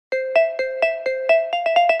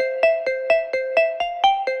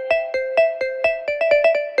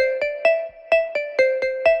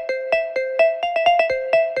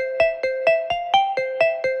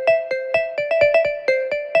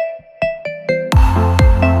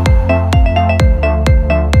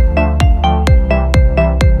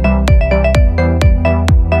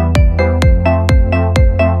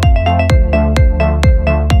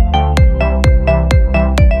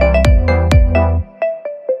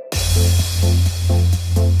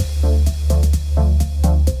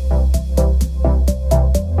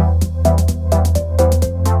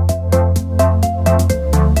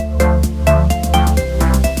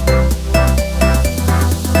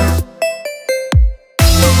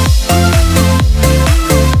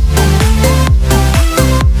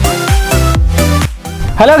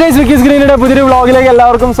Hello guys, Vickies Greeny പുതിയൊരു വ്ളോഗിലേക്ക്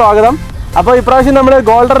എല്ലാവർക്കും സ്വാഗതം. അപ്പോൾ ഇപ്രാവശ്യം നമ്മൾ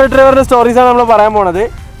ഗോൾഡൻ റിട്രീവറിന്റെ സ്റ്റോറീസാണ് നമ്മൾ പറയാൻ പോകുന്നത്.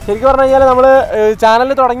 ശരിക്കും പറഞ്ഞു കഴിഞ്ഞാൽ നമ്മൾ ചാനൽ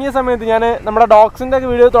തുടങ്ങിയ സമയത്ത് ഞാൻ നമ്മുടെ ഡോഗ്സിൻ്റെ ഒക്കെ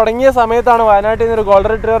വീഡിയോ തുടങ്ങിയ സമയത്താണ് വയനാട്ടിൽ നിന്ന് ഒരു ഗോൾഡൻ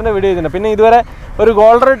റിട്രീവറിൻ്റെ വീഡിയോ ചെയ്തിട്ടുണ്ട്. പിന്നെ ഇതുവരെ ഒരു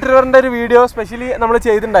ഗോൾഡൻ റിട്രീവറിൻ്റെ ഒരു വീഡിയോ സ്പെഷ്യലി നമ്മൾ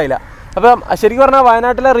ചെയ്തിട്ടുണ്ടായില്ല. അപ്പം ശരിക്കും പറഞ്ഞാൽ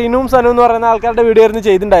വയനാട്ടിലെ റിനും സനു എന്ന് പറയുന്ന ആൾക്കാരുടെ വീഡിയോ ആയിരുന്നു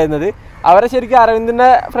ചെയ്തിട്ടുണ്ടായിരുന്നത്. അവരെ ശരിക്കും അരവിന്ദിൻ്റെ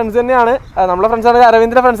ഫ്രണ്ട്സ് തന്നെയാണ്, നമ്മളെ ഫ്രണ്ട്സ് ആണെങ്കിൽ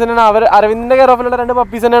അരവിന്ദിൻ്റെ ഫ്രണ്ട്സ് തന്നെയാണ്. അരവിന്ദിൻ്റെ കെയർ ഓഫിലുള്ള 2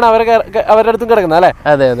 പപ്പീസ് തന്നെയാണ് അവരുടെ അടുത്തും കിടക്കുന്നത് അല്ലേ?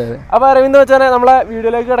 അതെ അതെ അതെ. അപ്പോൾ അരവിന്ദ് വെച്ചാൽ നമ്മളെ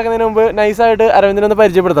വീഡിയോയിലേക്ക് കിടക്കുന്നതിന് മുമ്പ് നൈസായിട്ട് അരവിന്ദിനെ ഒന്ന്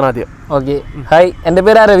പരിചയപ്പെടുത്തണം ആദ്യം. ഓക്കെ, ഹായ്, എൻ്റെ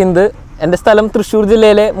പേര് അരവിന്ദ്. എൻ്റെ സ്ഥലം തൃശ്ശൂർ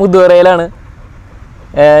ജില്ലയിലെ മുതുവറയിലാണ്.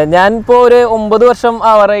 ഞാനിപ്പോൾ ഒരു 9 വർഷം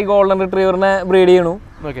ആവാറായി ഗോൾഡൻ റിട്രീവറിനെ ബ്രീഡ് ചെയ്യണു.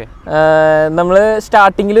 ഓക്കെ, നമ്മൾ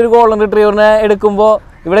സ്റ്റാർട്ടിങ്ങിൽ ഒരു ഗോൾഡൻ റിട്രീവറിനെ എടുക്കുമ്പോൾ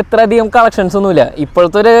ഇവിടെ ഇത്ര അധികം കളക്ഷൻസ് ഒന്നുമില്ല.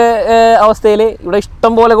 ഇപ്പോഴത്തെ ഒരു അവസ്ഥയിൽ ഇവിടെ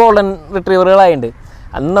ഇഷ്ടം പോലെ ഗോൾഡൻ റിട്രീവറുകളായിട്ടുണ്ട്.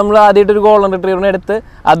 അന്ന് നമ്മൾ ആദ്യമായിട്ടൊരു ഗോൾഡൻ റിട്രീവറിനെ എടുത്ത്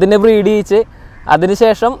അതിനെ ബ്രീഡ് ചെയ്യിച്ച്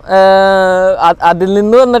അതിനുശേഷം അതിൽ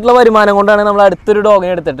നിന്ന് വന്നിട്ടുള്ള വരുമാനം കൊണ്ടാണ് നമ്മൾ അടുത്തൊരു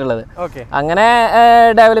ഡോഗിനെ എടുത്തിട്ടുള്ളത്. അങ്ങനെ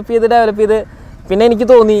ഡെവലപ്പ് ചെയ്ത് പിന്നെ എനിക്ക്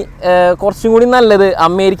തോന്നി കുറച്ചും കൂടി നല്ലത്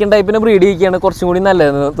അമേരിക്കൻ ടൈപ്പിനെ ബ്രീഡ് ചെയ്യിക്കുകയാണ് കുറച്ചും കൂടി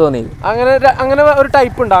നല്ലതെന്ന് തോന്നി. അങ്ങനെ ഒരു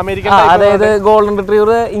ടൈപ്പ് ഉണ്ട് അമേരിക്കൻ, അതായത് ഗോൾഡൻ റിട്രീവർ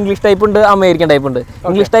ഇംഗ്ലീഷ് ടൈപ്പ് ഉണ്ട്, അമേരിക്കൻ ടൈപ്പ് ഉണ്ട്.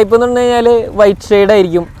 ഇംഗ്ലീഷ് ടൈപ്പ് എന്ന് പറഞ്ഞു കഴിഞ്ഞാൽ വൈറ്റ് ഷെയ്ഡ്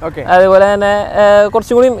ആയിരിക്കും. അതുപോലെ തന്നെ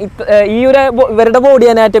കുറച്ചും കൂടി ഈ ഒരു ഇവരുടെ ബോഡി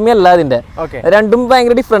അനാറ്റമി അല്ല അതിന്റെ, രണ്ടും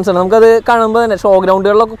ഭയങ്കര ഡിഫറൻസ് ആണ്. നമുക്കത് കാണുമ്പോൾ തന്നെ ഷോ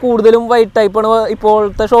ഗ്രൗണ്ടുകളിലൊക്കെ കൂടുതലും വൈറ്റ് ടൈപ്പാണ്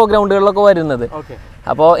ഇപ്പോഴത്തെ ഷോ ഗ്രൗണ്ടുകളിലൊക്കെ വരുന്നത്.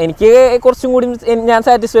 അപ്പോൾ എനിക്ക് കുറച്ചും കൂടി ഞാൻ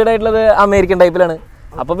സാറ്റിസ്ഫൈഡ് ആയിട്ടുള്ളത് അമേരിക്കൻ ടൈപ്പിലാണ്.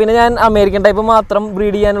 അപ്പോൾ പിന്നെ ഞാൻ അമേരിക്കൻ ടൈപ്പ് മാത്രം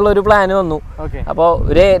ബ്രീഡ് ചെയ്യാനുള്ള ഒരു പ്ലാന് വന്നു. അപ്പോൾ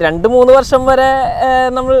ഒരു 2-3 വർഷം വരെ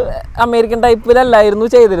നമ്മൾ അമേരിക്കൻ ടൈപ്പിലല്ലായിരുന്നു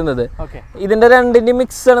ചെയ്തിരുന്നത്. ഇതിന്റെ രണ്ടിന്റെ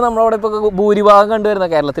മിക്സ് ആണ് നമ്മളവിടെ ഇപ്പോൾ ഭൂരിഭാഗം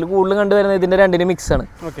കണ്ടുവരുന്നത്, കേരളത്തിൽ കൂടുതലും കണ്ടുവരുന്നത് ഇതിന്റെ രണ്ടിന്റെ മിക്സ് ആണ്.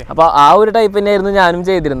 അപ്പോൾ ആ ഒരു ടൈപ്പ് തന്നെയായിരുന്നു ഞാനും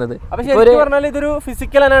ചെയ്തിരുന്നത്. ഇതൊരു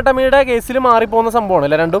ഫിസിക്കൽ അനാട്ടമിയുടെ കേസിൽ മാറിപ്പോകുന്ന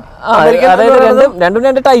സംഭവമാണ് രണ്ടും. അതായത് രണ്ടും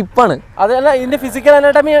 2 ടൈപ്പാണ്. അതല്ല, ഇതിന്റെ ഫിസിക്കൽ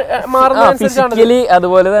അനാട്ടമി ഫിസിക്കലി,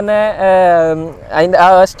 അതുപോലെ തന്നെ അതിന്റെ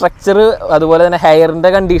ആ സ്ട്രക്ചർ, അതുപോലെ തന്നെ ഹെയറിന്റെ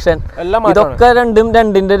കണ്ടീഷൻ, ഇതൊക്കെ രണ്ടും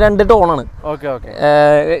 2 ടോണാണ്.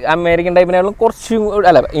 അമേരിക്കൻ ടൈപ്പിനായാലും കുറച്ചും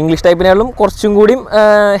അല്ല ഇംഗ്ലീഷ് ടൈപ്പിനായാലും കുറച്ചും കൂടി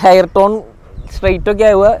ഹെയർ ടോൺ സ്ട്രെയിറ്റ് ഒക്കെ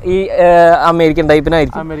ആവുക ഈ അമേരിക്കൻ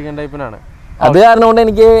ടൈപ്പിനാണ്. അത് കാരണം കൊണ്ട്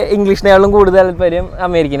എനിക്ക് ഇംഗ്ലീഷിനേക്കാളും കൂടുതൽ താല്പര്യം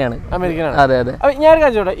അമേരിക്കനാണ്. അതെ അതെ. ഞാൻ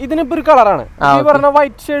കാണിച്ചോട്ടെ, ഇതിനിപ്പോ ഒരു കളറാണ്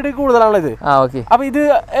വൈറ്റ് ഷെയ്ഡ് കൂടുതലാണല്ലോ ഇത്. അപ്പൊ ഇത്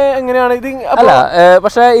എങ്ങനെയാണ് ഇത്? അല്ല,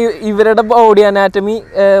 പക്ഷെ ഇവരുടെ ബോഡി അനാറ്റമി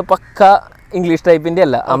പക്ക ഇംഗ്ലീഷ് ടൈപ്പിന്റെ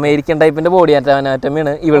അല്ല, അമേരിക്കൻ ടൈപ്പിന്റെ ബോഡി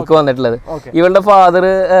അനാറ്റമിയാണ് ഇവൾക്ക് വന്നിട്ടുള്ളത്. ഇവളുടെ ഫാദർ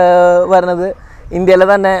വരുന്നത് ഇന്ത്യയിലെ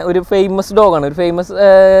തന്നെ ഒരു ഫേമസ് ഡോഗാണ്, ഒരു ഫേമസ്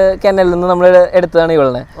കെനലിൽ നിന്ന് നമ്മൾ എടുത്തതാണ്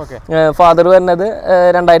ഇവളെ. ഫാദർ വരുന്നത്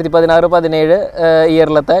 2016-17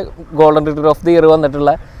 ഇയറിലത്തെ golden retriever of the year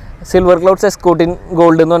വന്നിട്ടുള്ള സിൽവർ ക്ലൗഡ്സ് എസ്കോട്ടിൻ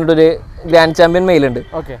ഗോൾഡ് എന്ന് പറഞ്ഞിട്ടൊരു ഗ്രാൻഡ് ചാമ്പ്യൻ മെയിൽ ഉണ്ട്,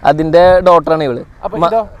 അതിന്റെ ഡോട്ടറാണ് ഇവള്.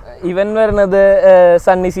 ഇവൻ വരുന്നത്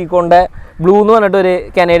സണ്ണി സീക്കോന്റെ ബ്ലൂ എന്ന് പറഞ്ഞിട്ട് ഒരു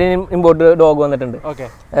കനേഡിയൻ ഇമ്പോർട്ട് ഡോഗ് വന്നിട്ടുണ്ട്.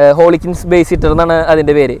 ഹോളിക്കിൻസ് ബേസിറ്റർ എന്നാണ്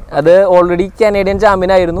അതിന്റെ പേര്. അത് ഓൾറെഡി കനേഡിയൻ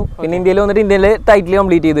ചാമ്പ്യൻ ആയിരുന്നു. പിന്നെ ഇന്ത്യയിൽ വന്നിട്ട് ഇന്ത്യയിൽ ടൈറ്റിൽ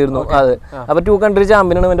കംപ്ലീറ്റ് ചെയ്തിരുന്നു അത്. അപ്പൊ 2 കൺട്രി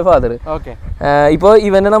ചാമ്പ്യനാണ് ഇവന്റെ ഫാദർ. ഇപ്പൊ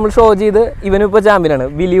ഇവനെ നമ്മൾ ഷോ ചെയ്ത് ഇവനും ഇപ്പൊ ചാമ്പ്യനാണ്.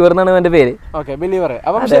 ബിലീവർ എന്നാണ് ഇവന്റെ പേര്.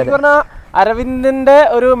 അരവിന്ദിന്റെ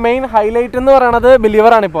ഒരു മെയിൻ ഹൈലൈറ്റ് എന്ന് പറയുന്നത്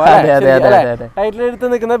ബിലീവർ ആണ്. ഇപ്പൊ ടൈറ്റിൽ എടുത്ത്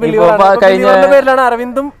നിൽക്കുന്ന ബിലീവർ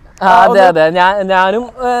അരവിന്ദും. അതെ അതെ, ഞാനും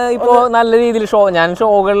ഇപ്പോ നല്ല രീതിയിൽ ഞാൻ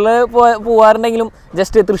ഷോകളിൽ പോവാറുണ്ടെങ്കിലും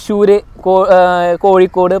ജസ്റ്റ് തൃശ്ശൂര്,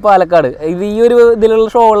 കോഴിക്കോട്, പാലക്കാട് ഈ ഒരു ഇതിലുള്ള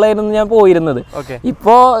ഷോകളിലായിരുന്നു ഞാൻ പോയിരുന്നത്.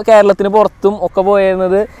 ഇപ്പോ കേരളത്തിന് പുറത്തും ഒക്കെ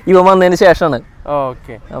പോയിരുന്നത് ഇവൻ വന്നതിന് ശേഷമാണ്.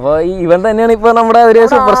 അപ്പൊ ഇവൻ തന്നെയാണ് ഇപ്പൊ നമ്മുടെ ഒരു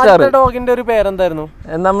സൂപ്പർ സ്റ്റാർ. ഡോഗിന്റെ ഒരു പേരെന്തായിരുന്നു?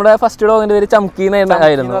 നമ്മുടെ ഫസ്റ്റ് ഡോഗിന്റെ പേര് ചംകി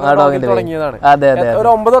എന്നായിരുന്നു ആ ഡോഗിന്റെ പേര്. അതെ അതെ, ഒരു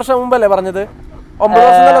 9 വർഷം മുമ്പല്ലേ പറഞ്ഞത്?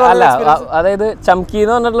 അല്ല, അതായത് ചംകി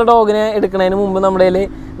എന്ന് പറഞ്ഞിട്ടുള്ള ഡോഗിനെ എടുക്കുന്നതിന് മുമ്പ് നമ്മുടെ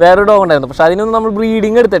വേറൊരു ഡോഗ് ഉണ്ടായിരുന്നു. പക്ഷെ അതിനൊന്നും നമ്മൾ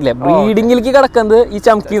ബ്രീഡിങ് എടുത്തിട്ടില്ല. ബ്രീഡിങ്ങിലേക്ക് കിടക്കുന്നത് ഈ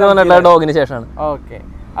ചംകി എന്ന് പറഞ്ഞിട്ടുള്ള ഡോഗിന് ശേഷമാണ്. ഓക്കെ,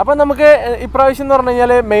 അപ്പൊ നമുക്ക് ഇപ്രാവശ്യം എന്ന് പറഞ്ഞു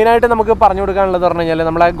കഴിഞ്ഞാൽ മെയിൻ ആയിട്ട് നമുക്ക് പറഞ്ഞു കൊടുക്കാനുള്ളത് പറഞ്ഞു കഴിഞ്ഞാൽ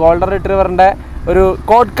നമ്മളെ ഗോൾഡൻ റിട്രീവറിന്റെ ഒരു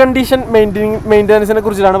കോഡ് കണ്ടീഷൻ മെയിൻ്റെനൻസിനെ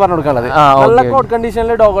കുറിച്ചാണ് പറഞ്ഞു കൊടുക്കാനുള്ളത്. നല്ല കോഡ്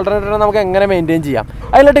കണ്ടീഷനിൽ ഗോൾഡൻ റിട്രീവർ നമുക്ക് എങ്ങനെ മെയിൻറ്റെയിൻ ചെയ്യാം,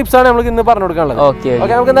 അതിലെ ടിപ്സാണ് നമുക്ക് ഇന്ന് പറഞ്ഞു കൊടുക്കാനുള്ളത്. ഓക്കെ,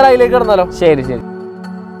 നമുക്ക് എന്തായാലും അതിലേക്ക് കിടന്നാലോ? ശരി ശരി.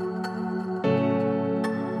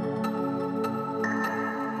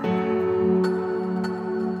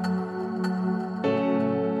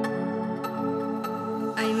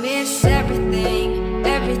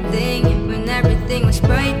 Everything when everything was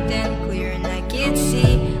bright and clear and I could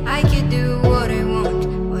see I could do what I want,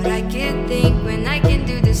 what I could think when I can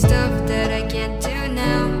do the stuff that I can't do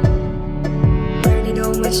now. Where did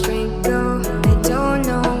all my strength go? I don't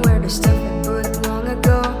know. Where the stuff I put long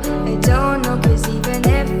ago, I don't know, cause even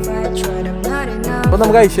if I tried I'm not enough. അപ്പോൾ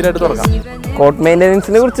നമുക്ക് ഐശ്വര്യമായിട്ട് തുടങ്ങാം. Coat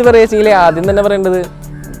മെയിൻ്റെനൻസിനെ കുറിച്ച് പറയുകയാണെങ്കിൽ ആദ്യം തന്നെ പറയേണ്ടത്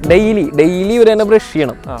daily ഇവർ തന്നെ ബ്രഷ്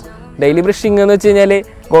ചെയ്യണം. ഡെയിലി ബ്രഷിങ് എന്ന് വെച്ച് കഴിഞ്ഞാൽ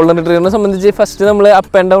ഗോൾഡൻ റിട്രീവറിനെ സംബന്ധിച്ച് ഫസ്റ്റ് നമ്മൾ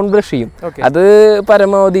അപ്പ് ആൻഡ് ഡൗൺ ബ്രഷ് ചെയ്യും. അത്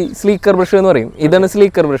പരമാവധി സ്ലീക്കർ ബ്രഷ് എന്ന് പറയും. ഇതാണ്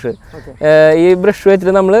സ്ലീക്കർ ബ്രഷ്. ഈ ബ്രഷ്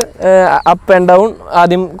വെച്ചിട്ട് നമ്മൾ അപ്പ് ആൻഡ് ഡൗൺ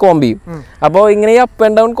ആദ്യം കോംബ് ചെയ്യും. അപ്പോൾ ഇങ്ങനെ ഈ അപ്പ്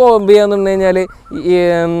ആൻഡ് ഡൗൺ കോംബ് ചെയ്യാന്ന് പറഞ്ഞു കഴിഞ്ഞാൽ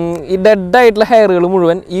ഈ ഡെഡ് ആയിട്ടുള്ള ഹെയറുകൾ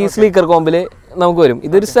മുഴുവൻ ഈ സ്ലീക്കർ കോമ്പിൽ നമുക്ക് വരും.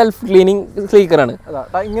 ഇതൊരു സെൽഫ് ക്ലീനിങ് സ്ലീക്കറാണ്.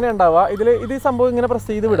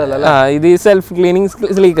 ഇത് സെൽഫ് ക്ലീനിങ്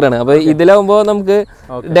സ്ലീക്കറാണ്. അപ്പൊ ഇതിലാവുമ്പോ നമുക്ക്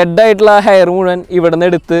ഡെഡ് ആയിട്ടുള്ള ഹെയർ മുഴുവൻ ഇവിടെ നിന്ന്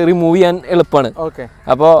എടുത്ത് റിമൂവ് ചെയ്യാൻ എളുപ്പമാണ്.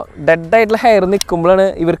 അപ്പോൾ ഡെഡ് ആയിട്ടുള്ള ഹെയർ നിൽക്കുമ്പോഴാണ്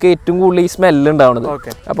ഇവർക്ക് ഏറ്റവും കൂടുതൽ ഈ സ്മെല്ല് ഉണ്ടാവുന്നത്.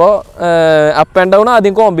 അപ്പോൾ അപ്പ് ആൻഡ് ഡൗൺ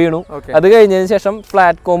ആദ്യം കോംബ് ചെയ്യണു. അത് കഴിഞ്ഞതിന് ശേഷം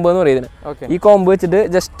ഫ്ലാറ്റ് കോംബ് എന്ന് പറയുന്നത്. ഈ കോംബ് വെച്ചിട്ട്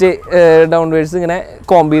ജസ്റ്റ് ഡൗൺ വേഴ്സ് ഇങ്ങനെ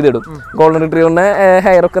കോംബ് ചെയ്തിടും. ഗോൾഡൻ റിട്രീവറിന്റെ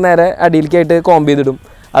ഹെയർ ഒക്കെ നേരെ അടിയിലേക്കായിട്ട് കോംബ് ചെയ്തിടും.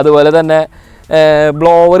 അതുപോലെ തന്നെ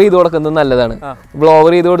ബ്ലോവർ ചെയ്ത് കൊടുക്കുന്നത് നല്ലതാണ്.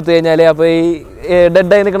 ബ്ലോവർ ചെയ്ത് കൊടുത്തു കഴിഞ്ഞാൽ അപ്പോൾ ഈ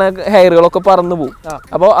ഡെഡായി നിൽക്കുന്ന ഹെയറുകളൊക്കെ പറന്നു പോകും.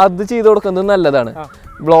 അപ്പോൾ അത് ചെയ്ത് കൊടുക്കുന്നത് നല്ലതാണ്.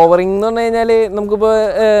 ബ്ലോവറിംഗ് എന്ന് പറഞ്ഞു കഴിഞ്ഞാൽ നമുക്കിപ്പോൾ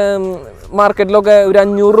മാർക്കറ്റിലൊക്കെ ഒരു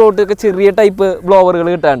 500 രൂപയൊക്കെ ചെറിയ ടൈപ്പ് ബ്ലോവറുകൾ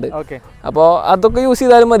കിട്ടാണ്ട്. അപ്പോൾ അതൊക്കെ യൂസ്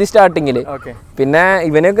ചെയ്താലും മതി സ്റ്റാർട്ടിങ്ങിൽ. പിന്നെ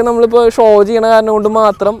ഇവനെയൊക്കെ നമ്മളിപ്പോൾ ഷോ ചെയ്യണ കാരണം കൊണ്ട്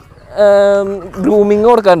മാത്രം ഗ്രൂമിങ്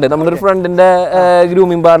കൊടുക്കാറുണ്ട്. നമ്മുടെ ഒരു ഫ്രണ്ടിന്റെ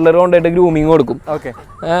ഗ്രൂമിങ് പാർലർ കൊണ്ടായിട്ട് ഗ്രൂമിങ് കൊടുക്കും.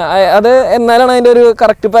 അത് എന്നാലാണ് അതിന്റെ ഒരു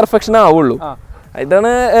കറക്റ്റ് പെർഫെക്ഷൻ ആവുള്ളൂ.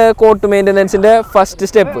 ഇതാണ് കോട്ട് മെയിൻ്റെനൻസിന്റെ ഫസ്റ്റ്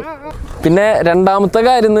സ്റ്റെപ്പ്. പിന്നെ രണ്ടാമത്തെ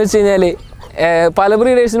കാര്യം എന്ന് വെച്ച് കഴിഞ്ഞാൽ പല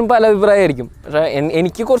ബ്രീഡേഴ്സിനും പല അഭിപ്രായമായിരിക്കും. പക്ഷേ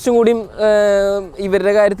എനിക്ക് കുറച്ചും കൂടിയും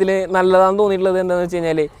ഇവരുടെ കാര്യത്തിൽ നല്ലതാണെന്ന് തോന്നിയിട്ടുള്ളത് എന്താണെന്ന് വെച്ച്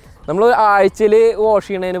കഴിഞ്ഞാൽ നമ്മൾ ആഴ്ചയിൽ വാഷ്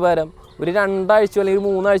ചെയ്യണതിന് പകരം ഒരു 2 ആഴ്ച അല്ലെങ്കിൽ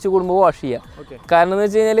 3 ആഴ്ച കൂടുമ്പോൾ വാഷ് ചെയ്യാം. കാരണം എന്ന്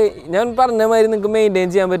വെച്ച് കഴിഞ്ഞാൽ ഞാൻ പറഞ്ഞ മാതിരി നിങ്ങൾക്ക് മെയിൻറ്റെയിൻ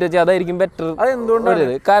ചെയ്യാൻ പറ്റുക അതായിരിക്കും ബെറ്റർ. അതെന്തുകൊണ്ടാണ്?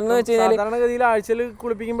 കാരണം എന്ന് വെച്ച് കഴിഞ്ഞാൽ സാധാരണഗതിയിൽ ആഴ്ചയിൽ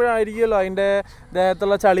കുളിപ്പിക്കുമ്പോഴായിരിക്കുമല്ലോ അതിന്റെ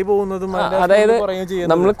ദേഹത്തുള്ള ചളി പോകുന്നതും. അതായത്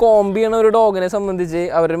നമ്മൾ കോംബ് ചെയ്യണ ഒരു ഡോഗിനെ സംബന്ധിച്ച്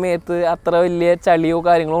അവരുടെ മേത്ത് അത്ര വലിയ ചളിയോ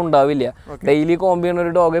കാര്യങ്ങളോ ഉണ്ടാവില്ല. ഡെയിലി കോംബ് ചെയ്യണ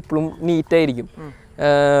ഒരു ഡോഗ് എപ്പോഴും നീറ്റായിരിക്കും.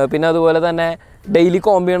 പിന്നെ അതുപോലെ തന്നെ ഡെയിലി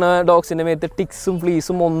കോംബ് ചെയ്യണ ഡോഗ്സിന്റെ മേത്ത് ടിക്സും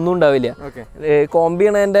ഫ്ലീസും ഒന്നും ഉണ്ടാവില്ല. കോംബ്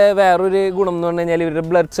ചെയ്യണതിന്റെ വേറൊരു ഗുണം എന്ന് പറഞ്ഞു കഴിഞ്ഞാൽ ഇവരുടെ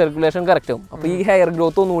ബ്ലഡ് സർക്കുലേഷൻ കറക്റ്റ് ആവും. അപ്പൊ ഈ ഹെയർ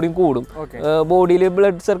ഗ്രോത്ത് ഒന്നുകൂടി കൂടും. ബോഡിയിൽ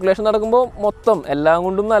ബ്ലഡ് സർക്കുലേഷൻ നടക്കുമ്പോൾ മൊത്തം എല്ലാം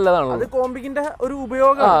കൊണ്ടും നല്ലതാണ്. ഒരു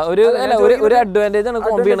ഉപയോഗം ഒരു അഡ്വാൻറ്റേജ് ആണ്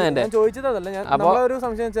കോംബ് ചെയ്യണതിന്റെ. അപ്പൊ ഒരു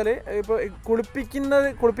സംശയം വെച്ചാല് ഇപ്പൊ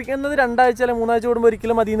കുളിപ്പിക്കുന്നത് 2 ആഴ്ച അല്ലെങ്കിൽ 3 ആഴ്ച കൂടുമ്പോൾ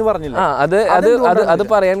ഒരിക്കലും മതി എന്ന് പറഞ്ഞില്ല. അത്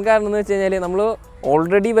പറയാൻ കാരണം എന്ന് വെച്ച് കഴിഞ്ഞാല് നമ്മള്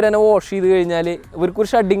ഓൾറെഡി ഇവരെ വാഷ് ചെയ്ത് കഴിഞ്ഞാൽ ഇവർക്കൊരു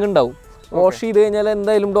ഷഡിങ് ഉണ്ടാവും. വാഷ് ചെയ്ത് കഴിഞ്ഞാൽ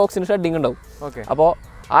എന്തായാലും ഡോഗ്സിന് ഷഡിങ് ഉണ്ടാവും. അപ്പോൾ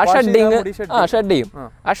ആ ഷഡിങ് ഷഡ് ചെയ്യും.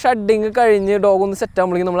 ആ ഷഡിങ് കഴിഞ്ഞ് ഡോഗ് ഒന്ന് സെറ്റ്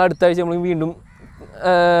ആകുമ്പോഴേക്കും നമ്മൾ അടുത്ത ആഴ്ച നമ്മൾ വീണ്ടും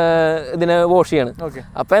ഇതിനെ വാഷ് ചെയ്യണം.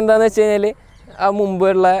 അപ്പോൾ എന്താണെന്ന് വെച്ച് കഴിഞ്ഞാൽ ആ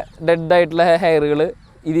മുമ്പുള്ള ഡെഡ് ആയിട്ടുള്ള ഹെയറുകൾ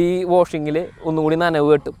ഇത് ഈ വാഷിങ്ങിൽ ഒന്നും കൂടി നനവ്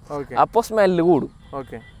കിട്ടും. അപ്പോൾ സ്മെല്ല് കൂടും.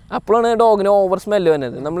 അപ്പോഴാണ് ഡോഗിന് ഓവർ സ്മെല്ല്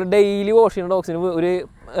വരുന്നത്. നമ്മൾ ഡെയിലി വാഷ് ചെയ്യുന്ന ഡോഗ്സിന്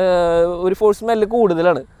ഒരു ഫോർ സ്മെല്ല്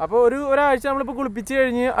കൂടുതലാണ്. അപ്പോൾ ഒരാഴ്ച നമ്മളിപ്പോൾ കുളിപ്പിച്ച്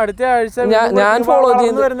കഴിഞ്ഞ് അടുത്ത ആഴ്ച ഞാൻ ഫോളോ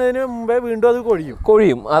ചെയ്യുന്ന വരുന്നതിന് മുമ്പേ വീണ്ടും അത്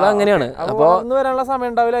കൊഴിയും. അതങ്ങനെയാണ്. അപ്പോൾ വരാനുള്ള സമയം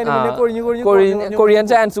ഉണ്ടാവില്ല, കൊഴിയാൻ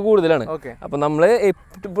ചാൻസ് കൂടുതലാണ്. അപ്പൊ നമ്മള്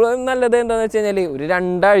എപ്പോഴും നല്ലത് എന്താണെന്ന് വെച്ച് കഴിഞ്ഞാൽ ഒരു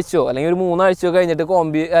 2 ആഴ്ചയോ അല്ലെങ്കിൽ ഒരു 3 ആഴ്ചയോ കഴിഞ്ഞിട്ട്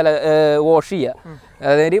വാഷ് ചെയ്യുക.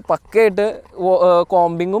 അതായത് പക്കയായിട്ട്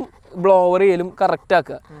കോമ്പിങ്ങും ബ്ലോവർ ചെയ്യലും കറക്റ്റ്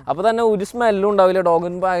ആക്കുക. അപ്പോൾ തന്നെ ഒരു സ്മെല്ലും ഉണ്ടാവില്ല.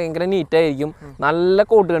 ഡോഗിന് ഭയങ്കര നീറ്റായിരിക്കും, നല്ല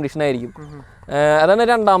കോട്ട് കണ്ടീഷൻ ആയിരിക്കും. അതാണ്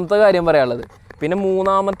രണ്ടാമത്തെ കാര്യം പറയാനുള്ളത്. പിന്നെ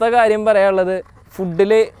മൂന്നാമത്തെ കാര്യം പറയാനുള്ളത്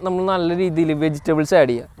ഫുഡിൽ നമ്മൾ നല്ല രീതിയിൽ വെജിറ്റബിൾസ്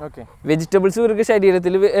ആഡ് ചെയ്യുക. വെജിറ്റബിൾസ് ഇവർക്ക്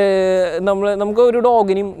ശരീരത്തിൽ നമുക്ക് ഒരു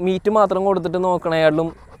ഡോഗിനും മീറ്റ് മാത്രം കൊടുത്തിട്ട് നോക്കണേക്കാളും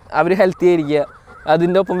അവർ ഹെൽത്തി ആയിരിക്കുക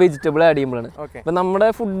അതിൻ്റെ ഒപ്പം വെജിറ്റബിൾ ആഡ് ചെയ്യുമ്പോഴാണ്. അപ്പം നമ്മുടെ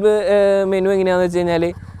ഫുഡ് മെനു എങ്ങനെയാണെന്ന് വെച്ച് കഴിഞ്ഞാൽ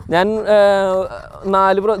ഞാൻ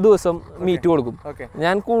 4 ദിവസം മീറ്റ് കൊടുക്കും.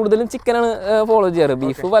 ഞാൻ കൂടുതലും ചിക്കനാണ് ഫോളോ ചെയ്യാറ്.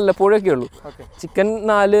 ബീഫ് വല്ലപ്പോഴൊക്കെ ഉള്ളൂ. ചിക്കൻ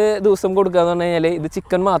 4 ദിവസം കൊടുക്കുക എന്ന് പറഞ്ഞു കഴിഞ്ഞാൽ ഇത്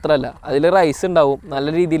ചിക്കൻ മാത്രമല്ല, അതിൽ റൈസ് ഉണ്ടാവും,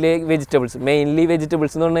 നല്ല രീതിയിൽ വെജിറ്റബിൾസ്, മെയിൻലി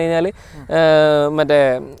വെജിറ്റബിൾസ് എന്ന് പറഞ്ഞു കഴിഞ്ഞാൽ മറ്റേ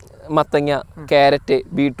മത്തങ്ങ, ക്യാരറ്റ്,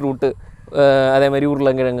 ബീട്രൂട്ട്, അതേമാതിരി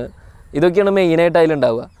ഉരുളൻകിഴങ്ങ്, ഇതൊക്കെയാണ് മെയിനായിട്ട്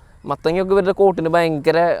അതിലുണ്ടാവുക. മത്തങ്ങയൊക്കെ ഇവരുടെ കോട്ടിന്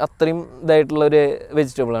ഭയങ്കര അത്രയും ഇതായിട്ടുള്ളൊരു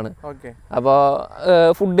വെജിറ്റബിളാണ്. അപ്പോൾ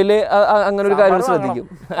ഫുഡിൽ അങ്ങനെ ഒരു കാര്യം ശ്രദ്ധിക്കും.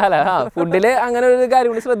 ഫുഡിൽ അങ്ങനെ ഒരു കാര്യം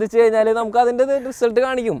കൂടി ശ്രദ്ധിച്ചു കഴിഞ്ഞാൽ നമുക്ക് അതിൻ്റെ റിസൾട്ട്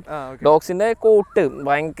കാണിക്കും. ഡോഗ്സിൻ്റെ കോട്ട്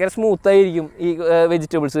ഭയങ്കര സ്മൂത്ത് ആയിരിക്കും ഈ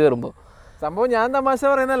വെജിറ്റബിൾസ് കയറുമ്പോൾ. സംഭവം ഞാൻ തമാശ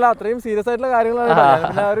പറയുന്നല്ല, അത്രയും സീരിയസ് ആയിട്ടുള്ള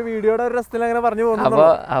കാര്യങ്ങളാണ് ഒരു വീഡിയോയുടെ ഒരു രസത്തിൽ അങ്ങനെ പറഞ്ഞു പോകുന്നത്.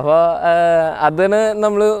 അപ്പോൾ അതാണ്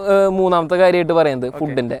നമ്മൾ മൂന്നാമത്തെ കാര്യമായിട്ട് പറയുന്നത്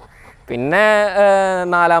ഫുഡിൻ്റെ. പിന്നെ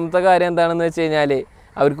 4ാമത്തെ കാര്യം എന്താണെന്ന് വെച്ച് കഴിഞ്ഞാൽ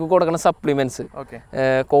അവർക്ക് കൊടുക്കുന്ന സപ്ലിമെന്റ്സ്.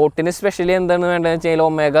 കോട്ടിന് സ്പെഷ്യലി എന്താണ് വേണ്ടതെന്ന് വെച്ച് കഴിഞ്ഞാൽ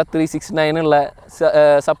ഒമേഗ 369 ഉള്ള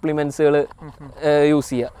സപ്ലിമെന്റ്സുകൾ യൂസ്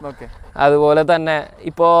ചെയ്യുക. അതുപോലെ തന്നെ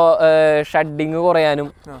ഇപ്പോൾ ഷഡിങ് കുറയാനും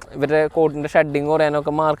ഇവരുടെ കോട്ടിൻ്റെ ഷഡിങ് കുറയാനും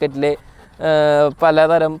ഒക്കെ മാർക്കറ്റിൽ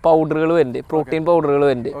പലതരം പൗഡറുകൾ വരുന്നുണ്ട്, പ്രോട്ടീൻ പൗഡറുകൾ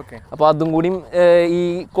വരുന്നുണ്ട്. അപ്പോൾ അതും കൂടി ഈ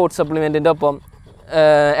കോട്ട് സപ്ലിമെൻറ്റിൻ്റെ ഒപ്പം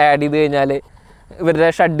ആഡ് ചെയ്ത് കഴിഞ്ഞാൽ ഇവരുടെ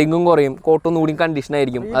ഷഡിങ്ങും കുറയും, കോട്ടൊന്നും കൂടി കണ്ടീഷൻ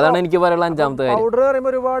ആയിരിക്കും. അതാണ് എനിക്ക് പറയാനുള്ള അഞ്ചാമത്തെ കാര്യം. പൗഡർ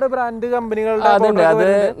പറയുമ്പോൾ ഒരുപാട് ബ്രാൻഡ് കമ്പനികളുടെ അത്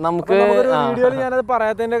നമുക്ക് വീഡിയോയിൽ ഞാനത്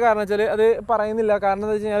പറയാത്തതിന്റെ കാരണം വെച്ചാൽ അത് പറയുന്നില്ല. കാരണം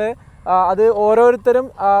എന്താ വെച്ചാൽ അത് ഓരോരുത്തരും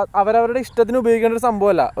അവരവരുടെ ഇഷ്ടത്തിന് ഉപയോഗിക്കേണ്ട ഒരു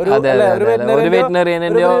സംഭവമല്ല.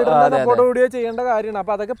 സപ്പോർട്ടോടുകൂടിയോ ചെയ്യേണ്ട കാര്യമാണ്.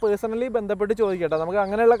 അപ്പൊ അതൊക്കെ പേഴ്സണലി ബന്ധപ്പെട്ട് ചോദിക്കട്ടെ. നമുക്ക്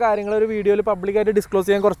അങ്ങനെയുള്ള കാര്യങ്ങൾ ഒരു വീഡിയോയിൽ പബ്ലിക്കായിട്ട് ഡിസ്ക്ലോസ്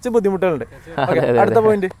ചെയ്യാൻ കുറച്ച് ബുദ്ധിമുട്ടുകളുണ്ട്. അടുത്ത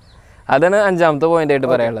പോയിന്റ്, അതാണ് അഞ്ചാമത്തെ പോയിന്റ് ആയിട്ട്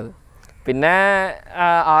പറയാനുള്ളത്. പിന്നെ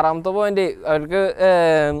ആറാമത്തെ പോയിന്റ് അവർക്ക്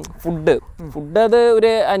ഫുഡ് അത്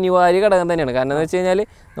ഒരു അനിവാര്യ ഘടകം തന്നെയാണ്. കാരണം എന്ന് വെച്ച് കഴിഞ്ഞാൽ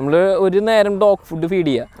നമ്മൾ ഒരു നേരം ഡോഗ് ഫുഡ്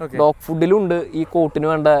ഫീഡ് ചെയ്യുക. ഡോഗ് ഫുഡിലുണ്ട് ഈ കോട്ടിന്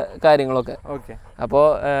വേണ്ട കാര്യങ്ങളൊക്കെ. അപ്പോൾ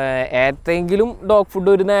ഏതെങ്കിലും ഡോഗ്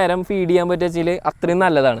ഫുഡ് ഒരു നേരം ഫീഡ് ചെയ്യാൻ പറ്റുക അത്രയും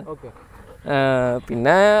നല്ലതാണ്.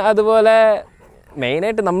 പിന്നെ അതുപോലെ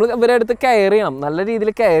മെയിനായിട്ട് നമ്മൾ ഇവരുടെ അടുത്ത് കെയർ ചെയ്യണം, നല്ല രീതിയിൽ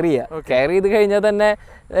കെയർ ചെയ്യുക. കെയർ ചെയ്ത് കഴിഞ്ഞാൽ തന്നെ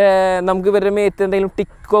നമുക്ക് ഇവരുടെ മേത്ത് എന്തെങ്കിലും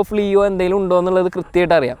ടിക്കോ ഫ്ലീയോ എന്തെങ്കിലും ഉണ്ടോ എന്നുള്ളത്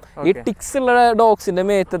കൃത്യമായിട്ട് അറിയാം. ഈ ടിക്സ് ഉള്ള ഡോഗ്സിന്റെ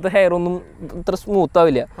മേത്തത്തെ ഹെയർ ഒന്നും ഇത്ര സ്മൂത്ത്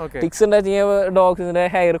ആവില്ല. ടിക്സ് ഉണ്ടാ ഡോഗ്സിന്റെ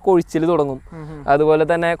ഹെയർ കൊഴിച്ചിൽ തുടങ്ങും, അതുപോലെ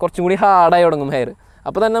തന്നെ കുറച്ചും കൂടി ഹാർഡായി തുടങ്ങും ഹെയർ.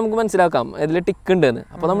 അപ്പോൾ തന്നെ നമുക്ക് മനസ്സിലാക്കാം ഇതിൽ ടിക്ക് ഉണ്ടെന്ന്.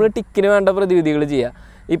 അപ്പോൾ നമ്മൾ ടിക്കിന് വേണ്ട പ്രതിവിധികൾ ചെയ്യുക.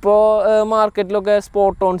 ഇപ്പോൾ മാർക്കറ്റിലൊക്കെ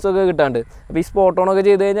സ്പോട്ട് ഓൺസ് ഒക്കെ കിട്ടാണ്ട്. അപ്പോൾ ഈ സ്പോട്ട് ഓൺ ഒക്കെ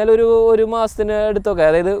ചെയ്ത് കഴിഞ്ഞാൽ ഒരു മാസത്തിന് അടുത്തൊക്കെ,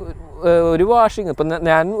 അതായത് ഒരു വാഷിങ്, ഇപ്പം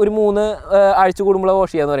ഞാൻ ഒരു 3 ആഴ്ച കൂടുമ്പോൾ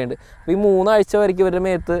വാഷ് ചെയ്യാന്ന് പറയുന്നുണ്ട്. അപ്പോൾ ഈ 3 ആഴ്ച വരയ്ക്ക് ഇവരുടെ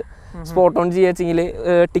മേത്ത് സ്പോട്ട് ഓൺ ചെയ്യാച്ചെങ്കിൽ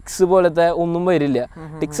ടിക്സ് പോലത്തെ ഒന്നും വരില്ല.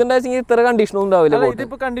 ടിക്സ് ഉണ്ടാച്ചെങ്കിൽ ഇത്ര കണ്ടീഷനൊന്നും ഉണ്ടാവില്ല.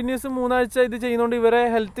 കണ്ടിന്യൂസ് 3 ആഴ്ച ഇത് ചെയ്യുന്നതുകൊണ്ട് ഇവരെ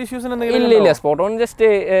ഹെൽത്ത് ഇഷ്യൂസ് ഇല്ല. സ്പോട്ട് ഓൺ ജസ്റ്റ്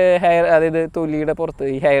ഹെയർ, അതായത് തൊലിയുടെ പുറത്ത്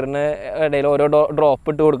ഈ ഹെയറിന് ഇടയിൽ ഓരോ ഡ്രോപ്പ്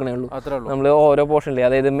ഇട്ട് കൊടുക്കണേ ഉള്ളൂ. നമ്മൾ ഓരോ പോർഷനിൽ,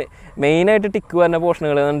 അതായത് മെയിനായിട്ട് ടിക്ക് വരുന്ന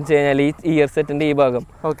പോർഷനുകൾ എന്ന് വെച്ച് കഴിഞ്ഞാൽ ഈ ഇയർ സെറ്റിന്റെ ഈ ഭാഗം,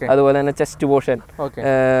 അതുപോലെ തന്നെ ചെസ്റ്റ് പോർഷൻ,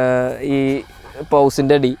 ഈ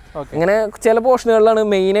പൗസിന്റെ അടി, ഇങ്ങനെ ചില പോർഷനുകളിലാണ്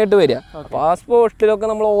മെയിനായിട്ട് വരിക. അപ്പോൾ ആ സ്പോട്ടിലൊക്കെ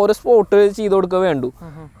നമ്മൾ ഓരോ സ്പോട്ട് ചെയ്ത് കൊടുക്കുക വേണ്ടു.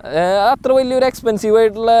 അത്ര വലിയൊരു എക്സ്പെൻസീവ്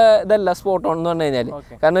ആയിട്ടുള്ള ഇതല്ല സ്പോട്ട് ഓൺ എന്ന് പറഞ്ഞു കഴിഞ്ഞാൽ.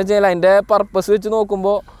 കാരണം വെച്ച് കഴിഞ്ഞാൽ അതിന്റെ പർപ്പസ് വെച്ച്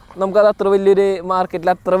നോക്കുമ്പോൾ നമുക്കത് അത്ര വലിയൊരു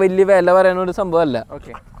മാർക്കറ്റിൽ അത്ര വലിയ വില പറയുന്ന ഒരു സംഭവമല്ല.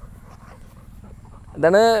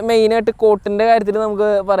 ഇതാണ് മെയിനായിട്ട് കോട്ടിന്റെ കാര്യത്തിൽ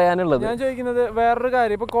നമുക്ക് പറയാനുള്ളത്. ഞാൻ ചോദിക്കുന്നത് വേറൊരു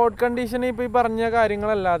കാര്യം, ഇപ്പൊ കോട്ട് കണ്ടീഷൻ ഇപ്പൊ ഈ പറഞ്ഞ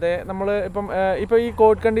കാര്യങ്ങളല്ലാതെ നമ്മൾ ഇപ്പൊ ഈ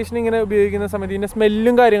കോട്ട് കണ്ടീഷൻ ഇങ്ങനെ ഉപയോഗിക്കുന്ന സമയത്ത് ഇതിന്റെ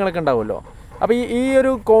സ്മെല്ലും കാര്യങ്ങളൊക്കെ ഉണ്ടാവുമല്ലോ. അപ്പൊ ഈ ഒരു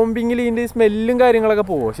കോമ്പിങ്ങിൽ ഇതിന്റെ സ്മെല്ലും കാര്യങ്ങളൊക്കെ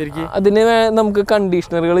പോവോ ശരിക്കും? അതിന് നമുക്ക്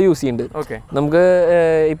കണ്ടീഷണറുകൾ യൂസ് ചെയ്യുന്നുണ്ട്. നമുക്ക്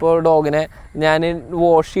ഇപ്പോൾ ഡോഗിനെ ഞാൻ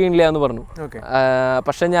വാഷ് ചെയ്യണില്ല എന്ന് പറഞ്ഞു,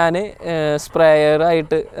 പക്ഷെ ഞാൻ സ്പ്രേയർ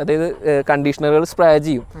ആയിട്ട്, അതായത് കണ്ടീഷണറുകൾ സ്പ്രേ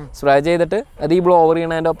ചെയ്യും. സ്പ്രേ ചെയ്തിട്ട് അത് ഈ ബ്ലോവർ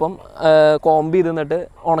ചെയ്യണതിൻ്റെ ഒപ്പം കോമ്പ് ചെയ്ത് നിന്നിട്ട്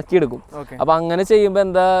ഉണക്കിയെടുക്കും. അപ്പം അങ്ങനെ ചെയ്യുമ്പോൾ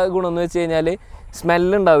എന്താ ഗുണം എന്ന് വെച്ച് കഴിഞ്ഞാൽ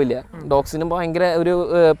സ്മെല്ലുണ്ടാവില്ല. ഡോഗ്സിന് ഭയങ്കര ഒരു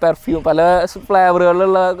പെർഫ്യൂം, പല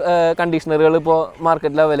ഫ്ലേവറുകളിലുള്ള കണ്ടീഷണറുകൾ ഇപ്പോൾ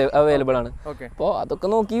മാർക്കറ്റിൽ അവൈലബിൾ ആണ്. അപ്പോൾ അതൊക്കെ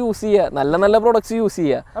നോക്കി യൂസ് ചെയ്യുക, നല്ല നല്ല പ്രൊഡക്ട്സ് യൂസ്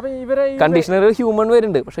ചെയ്യുക. കണ്ടീഷണർ ഹ്യൂമൺ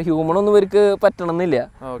വരുന്നുണ്ട്, പക്ഷെ ഹ്യൂമൺ ഒന്നും ഇവർക്ക് പറ്റണമെന്നില്ല.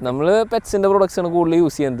 നമ്മൾ പെറ്റ്സിന്റെ പ്രൊഡക്ട്സ് ആണ് കൂടുതൽ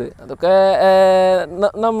യൂസ് ചെയ്യുന്നത്. അതൊക്കെ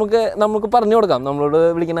നമുക്ക് പറഞ്ഞു കൊടുക്കാം. നമ്മളോട്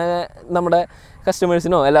വിളിക്കുന്ന നമ്മുടെ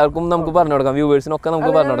കസ്റ്റമേഴ്സിനോ എല്ലാവർക്കും നമുക്ക് പറഞ്ഞു കൊടുക്കാം, വ്യൂവേഴ്സിനോ ഒക്കെ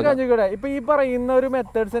നമുക്ക് പറഞ്ഞു കൊടുക്കാം. ഇപ്പൊ ഈ പറയുന്ന ഒരു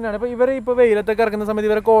മെത്തേഡ്സ് തന്നെയാണ്. ഇപ്പൊ ഇവരെ ഇപ്പൊ വെയിലത്തൊക്കെ ഇറക്കുന്ന സമയത്ത്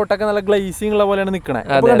ഇവരെ കോട്ടൊക്കെ നല്ല ഗ്ലേസിംഗ് ഉള്ള പോലെയാണ് നിൽക്കണേ.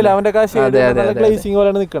 അവന്റെ ഗ്ലേസിംഗ്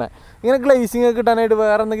പോലെയാണ് നിൽക്കണേ. ഇങ്ങനെ ഗ്ലേസിംഗ് ഒക്കെ കിട്ടാനായിട്ട്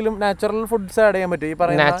വേറെ എന്തെങ്കിലും നാച്ചുറൽ ഫുഡ്സ് ആഡ് ചെയ്യാൻ പറ്റും? ഈ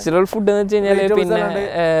പറയുന്ന നാച്ചുറൽ ഫുഡ് എന്ന് വെച്ച് കഴിഞ്ഞാൽ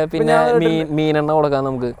പിന്നെ മീനെണ്ണ കൊടുക്കാം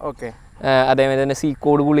നമുക്ക്. അതേമാതിരി തന്നെ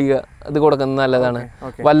സീക്കോഡ് ഗുളിക അത് കൊടുക്കുന്നത് നല്ലതാണ്.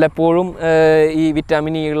 വല്ലപ്പോഴും ഈ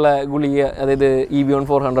വിറ്റാമിൻ ഇ ഉള്ള ഗുളിക, അതായത് EB1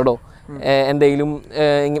 400 എന്തെങ്കിലും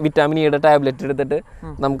വിറ്റാമിൻ ഇയുടെ ടാബ്ലറ്റ് എടുത്തിട്ട്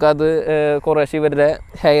നമുക്കത് കുറേശ്ശെ ഇവരുടെ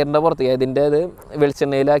ഹെയറിൻ്റെ പുറത്ത്, അതിൻ്റെ അത്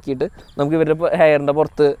വെളിച്ചെണ്ണയിലാക്കിയിട്ട് നമുക്ക് ഇവരുടെ ഹെയറിൻ്റെ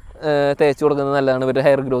പുറത്ത് തേച്ച് കൊടുക്കുന്നത് നല്ലതാണ് ഇവരുടെ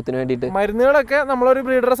ഹെയർ ഗ്രോത്തിന് വേണ്ടിയിട്ട്. മരുന്നുകളൊക്കെ നമ്മളൊരു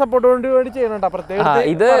ബ്രീഡറെ സപ്പോർട്ട് വേണ്ടി ചെയ്യണം.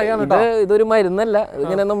 ഇതൊരു മരുന്നല്ല,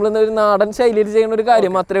 ഇങ്ങനെ നമ്മൾ ഒരു നാടൻ ശൈലിയിൽ ചെയ്യുന്ന ഒരു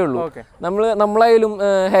കാര്യം മാത്രമേ ഉള്ളൂ. നമ്മളായാലും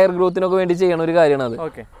ഹെയർ ഗ്രോത്തിനൊക്കെ വേണ്ടി ചെയ്യുന്ന ഒരു കാര്യമാണ് അത്.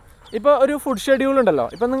 ഇപ്പോൾ ഒരു ഫുഡ് ഷെഡ്യൂൾ ഉണ്ടല്ലോ.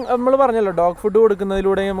 ഇപ്പം നമ്മൾ പറഞ്ഞല്ലോ ഡോഗ് ഫുഡ്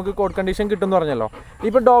കൊടുക്കുന്നതിലൂടെ നമുക്ക് കോട്ട് കണ്ടീഷൻ കിട്ടും എന്ന് പറഞ്ഞല്ലോ.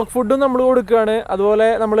 ഇപ്പോൾ ഡോഗ് ഫുഡും നമ്മൾ കൊടുക്കുകയാണ്,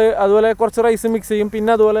 അതുപോലെ കുറച്ച് റൈസ് മിക്സ് ചെയ്യും,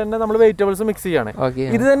 പിന്നെ അതുപോലെ തന്നെ നമ്മൾ വെജിറ്റബിൾസ് മിക്സ് ചെയ്യാണ്.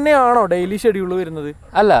 ഇത് തന്നെയാണോ ഡെയിലി ഷെഡ്യൂൾ വരുന്നത്?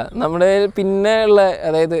 അല്ല, നമ്മുടെ പിന്നെ ഉള്ള,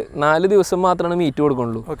 അതായത് 4 ദിവസം മാത്രമാണ് മീറ്റ്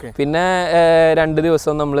കൊടുക്കുള്ളൂ. പിന്നെ 2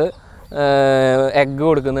 ദിവസം നമ്മൾ എഗ്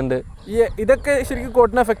കൊടുക്കുന്നുണ്ട്. ഇതൊക്കെ ശരിക്കും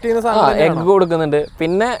കോട്ടിനെ എഫക്ട് ചെയ്യുന്ന സാധനം. എഗ് കൊടുക്കുന്നുണ്ട്.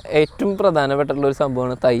 പിന്നെ ഏറ്റവും പ്രധാനപ്പെട്ടുള്ള ഒരു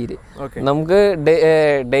സംഭവമാണ് തൈര്. നമുക്ക്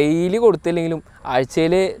ഡെയിലി കൊടുത്തില്ലെങ്കിലും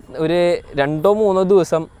ആഴ്ചയിൽ ഒരു 2-3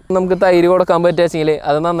 ദിവസം നമുക്ക് തൈര് കൊടുക്കാൻ പറ്റുകയെങ്കിൽ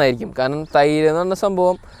അത് നന്നായിരിക്കും. കാരണം തൈര് എന്ന് പറഞ്ഞ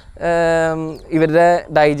സംഭവം ഇവരുടെ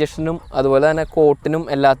ഡൈജഷനും അതുപോലെ തന്നെ കോട്ടിനും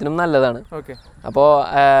എല്ലാത്തിനും നല്ലതാണ്. അപ്പോൾ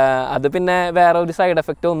അത് പിന്നെ വേറെ ഒരു സൈഡ്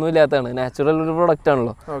എഫക്റ്റ് ഒന്നും ഇല്ലാത്തതാണ്, നാച്ചുറൽ ഒരു പ്രൊഡക്റ്റ്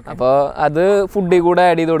ആണല്ലോ. അപ്പോൾ അത് ഫുഡിൽ കൂടെ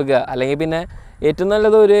ആഡ് ചെയ്ത് കൊടുക്കുക. അല്ലെങ്കിൽ പിന്നെ ഏറ്റവും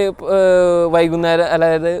നല്ലത് ഒരു വൈകുന്നേരം,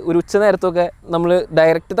 അതായത് ഒരു ഉച്ച നേരത്തൊക്കെ നമ്മൾ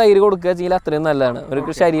ഡയറക്റ്റ് തൈര് കൊടുക്കുക വെച്ചെങ്കിൽ അത്രയും നല്ലതാണ്. ഒരു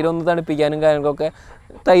ശരീരം ഒന്ന് തണുപ്പിക്കാനും കാര്യങ്ങൾക്കൊക്കെ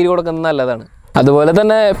തൈര് കൊടുക്കുന്നത് നല്ലതാണ്. അതുപോലെ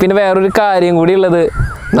തന്നെ പിന്നെ വേറൊരു കാര്യം കൂടി ഉള്ളത്,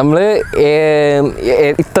 നമ്മൾ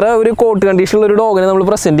ഇത്ര ഒരു കോട്ട് കണ്ടീഷനുള്ള ഒരു ഡോഗിനെ നമ്മൾ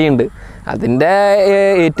പ്രസൻറ്റ് ചെയ്യുന്നുണ്ട്. അതിൻ്റെ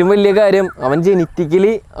ഏറ്റവും വലിയ കാര്യം അവൻ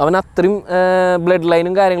ജെനറ്റിക്കലി അവൻ അത്രയും ബ്ലഡ്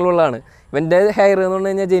ലൈനും കാര്യങ്ങളും ഉള്ളതാണ്. ഇവൻ്റെ ഹെയർ എന്ന് പറഞ്ഞു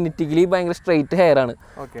കഴിഞ്ഞാൽ ജെനറ്റിക്കലി ഭയങ്കര സ്ട്രെയിറ്റ് ഹെയർ ആണ്.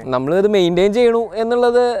 നമ്മൾ ഇത് മെയിൻറ്റെയിൻ ചെയ്യണു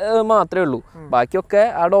എന്നുള്ളത് മാത്രമേ ഉള്ളൂ. ബാക്കിയൊക്കെ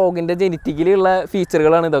ആ ഡോഗിൻ്റെ ജെനറ്റിക്കലി ഉള്ള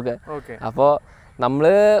ഫീച്ചറുകളാണ് ഇതൊക്കെ. അപ്പോൾ നമ്മൾ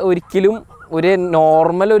ഒരിക്കലും ഒരു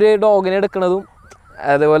നോർമൽ ഒരു ഡോഗിനെ എടുക്കുന്നതും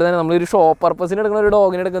അതുപോലെ തന്നെ നമ്മളൊരു ഷോ പർപ്പസിന് എടുക്കുന്ന ഒരു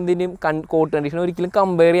ഡോഗിനെ എടുക്കുന്നതിൻ്റെയും കോട്ട് കണ്ടീഷൻ ഒരിക്കലും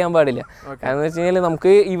കമ്പയർ ചെയ്യാൻ പാടില്ല. കാരണം എന്ന് വെച്ച് കഴിഞ്ഞാൽ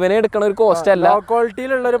നമുക്ക് ഇവനെ എടുക്കണ ഒരു കോസ്റ്റ് അല്ല.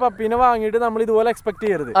 ക്വാളിറ്റിയിലുള്ള ഒരു പപ്പീനെ വാങ്ങിയിട്ട് നമ്മൾ ഇതുപോലെ എക്സ്പെക്ട്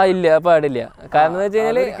ചെയ്യരുത്. ഇല്ല, പാടില്ല. കാരണം എന്ന് വെച്ച്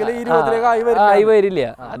കഴിഞ്ഞാൽ ആയി വരില്ല.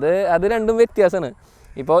 അത് രണ്ടും വ്യത്യാസമാണ്.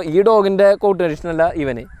 ഇപ്പോൾ ഈ ഡോഗിൻ്റെ കോട്ട് കണ്ടീഷനല്ല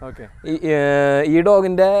ഇവന്. ഈ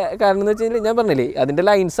ഡോഗിൻ്റെ കാരണം എന്ന് വെച്ച് കഴിഞ്ഞാൽ ഞാൻ പറഞ്ഞില്ലേ അതിൻ്റെ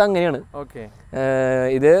ലൈൻസ് അങ്ങനെയാണ്.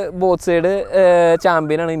 ഇത് ബോത്ത് സൈഡ്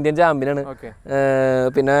ചാമ്പ്യനാണ്, ഇന്ത്യൻ ചാമ്പ്യനാണ്.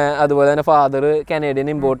 പിന്നെ അതുപോലെ തന്നെ ഫാദർ കനേഡിയൻ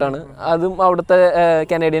ഇമ്പോർട്ടാണ്, അതും അവിടുത്തെ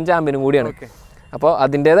കനേഡിയൻ ചാമ്പ്യനും കൂടിയാണ്. അപ്പോൾ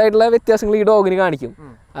അതിൻ്റേതായിട്ടുള്ള വ്യത്യാസങ്ങൾ ഈ ഡോഗിന് കാണിക്കും.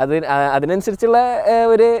 അതിനനുസരിച്ചുള്ള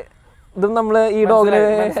ഒരു ഇതും നമ്മൾ ഈ ഡോഗിന്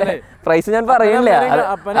പ്രൈസ് ഞാൻ പറയണില്ല.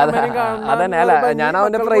 അതന്നെ, അല്ല ഞാൻ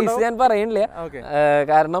അവന്റെ പ്രൈസ് ഞാൻ പറയണില്ല.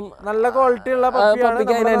 കാരണം നല്ല ക്വാളിറ്റി ഉള്ള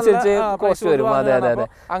പപ്പിക്ക് അതിനനുസരിച്ച് കോസ്റ്റ് വരും. അതെ അതെ അതെ,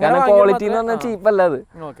 കാരണം ക്വാളിറ്റി എന്ന് പറഞ്ഞാൽ ചീപ്പല്ല അത്.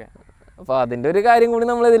 അപ്പൊ അതിന്റെ ഒരു കാര്യം കൂടി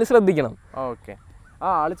നമ്മൾ ഇതിൽ ശ്രദ്ധിക്കണം.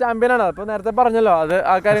 ആള് ചാമ്പ്യനാണ്. അപ്പൊ നേരത്തെ പറഞ്ഞല്ലോ അത്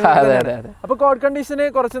ആ കാര്യം. അപ്പൊ കോഡ് കണ്ടീഷന്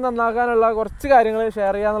കുറച്ച് നന്നാക്കാനുള്ള കുറച്ച് കാര്യങ്ങൾ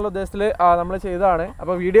ഷെയർ ചെയ്യാന്നുള്ള ഉദ്ദേശത്തിൽ നമ്മൾ ചെയ്തതാണ്.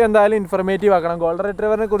 അപ്പൊ വീഡിയോ എന്തായാലും ഇൻഫർമേറ്റീവ് ആക്കണം. ഗോൾഡൻ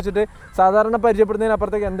റിട്രീവറിനെ കുറിച്ചിട്ട് സാധാരണ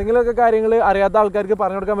പരിചയപ്പെടുന്നതിനപ്പുറത്തേക്ക് എന്തെങ്കിലുമൊക്കെ കാര്യങ്ങൾ അറിയാത്ത ആൾക്കാർക്ക്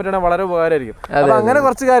പറഞ്ഞു കൊടുക്കാൻ പറ്റുകയാണെങ്കിൽ വളരെ ഉപകാരമായിരിക്കും. അപ്പൊ അങ്ങനെ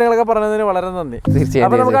കുറച്ച് കാര്യങ്ങളൊക്കെ പറഞ്ഞതിന് വളരെ നന്ദി.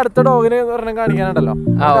 അപ്പൊ നമുക്ക് അടുത്ത ഡോഗിനെ ഒരെണ്ണം കാണിക്കാനുണ്ടല്ലോ,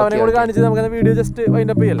 അവനെ കൂടി കാണിച്ച് നമുക്ക് വീഡിയോ ജസ്റ്റ്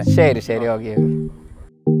വൈൻഡപ്പ് ചെയ്യല്ലേ? ശരി ശരി, ഓക്കെ.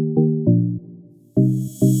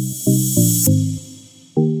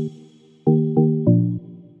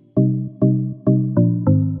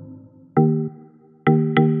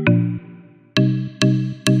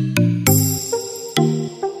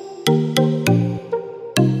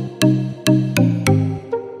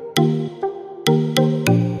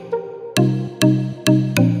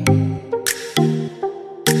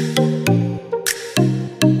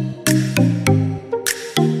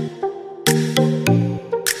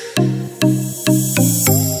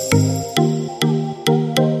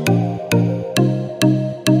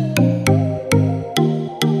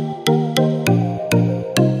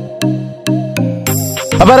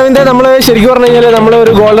 അപ്പോൾ അരവിന്ദ്, നമ്മൾ ശരിക്കും പറഞ്ഞു കഴിഞ്ഞാൽ നമ്മൾ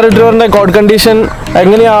ഒരു ഗോൾഡൻ റിട്രീവറിന്റെ കോഡ് കണ്ടീഷൻ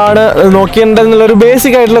എങ്ങനെയാണ് നോക്കിയിട്ടുണ്ടെന്നുള്ള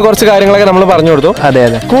ബേസിക് ആയിട്ടുള്ള കുറച്ച് കാര്യങ്ങളൊക്കെ നമ്മൾ പറഞ്ഞു കൊടുത്തു. അതെ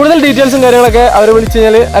അതെ, കൂടുതൽ ഡീറ്റെയിൽസും കാര്യങ്ങളൊക്കെ അവർ വിളിച്ചു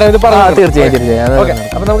കഴിഞ്ഞാൽ അരവിന്ദ് പറഞ്ഞു. തീർച്ചയായും. ഓക്കെ,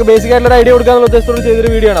 അപ്പോൾ നമുക്ക് ബേസിക് ആയിട്ടുള്ള ഐഡിയ കൊടുക്കാനുള്ള ഉദ്ദേശത്തോട്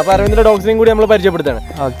ചെയ്തൊരു വീഡിയോ ആണ്. അപ്പോൾ അരവിന്ദിന്റെ ഡോഗ്സിനെയും കൂടി നമ്മൾ പരിചയപ്പെടുത്താണ്.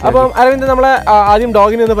 അപ്പം അരവിന്ദ്, നമ്മളെ ആദ്യം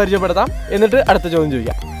ഡോഗിനെ ഒന്ന് പരിചയപ്പെടുത്താം, എന്നിട്ട് അടുത്ത ചോദ്യം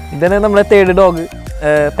ചോദിക്കാം. ഇതാണ് നമ്മളെ തേർഡ് ഡോഗ്.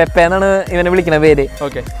 പെപ്പ എന്നാണ് ഇവനെ വിളിക്കുന്ന പേര്.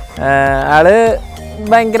 ഓക്കെ, ആള്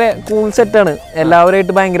ഭയങ്കര കൂൾ സെറ്റാണ്,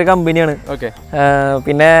 എല്ലാവരുമായിട്ട് ഭയങ്കര കമ്പനിയാണ്.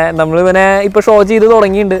 പിന്നെ നമ്മൾ ഇവനെ ഇപ്പൊ ഷോ ചെയ്ത്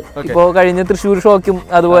തുടങ്ങിയിട്ടുണ്ട്. ഇപ്പോൾ കഴിഞ്ഞ തൃശ്ശൂർ ഷോയ്ക്കും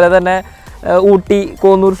അതുപോലെ തന്നെ ഊട്ടി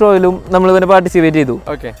കോന്നൂർ ഷോയിലും നമ്മൾ ഇവനെ പാർട്ടിസിപ്പേറ്റ് ചെയ്തു.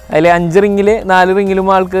 അതിൽ 5 റിംഗില് 4 റിംഗിലും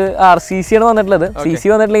ആൾക്ക് RCC ആണ് വന്നിട്ടുള്ളത്. CC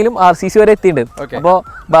വന്നിട്ടില്ലെങ്കിലും RCC വരെ എത്തിയിട്ടുണ്ട്. അപ്പോൾ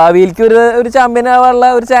ഭാവിയിലേക്ക് ഒരു ചാമ്പ്യൻ ആവാനുള്ള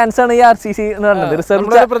ഒരു ചാൻസ് ആണ് ഈ RCC എന്ന് പറയുന്നത്.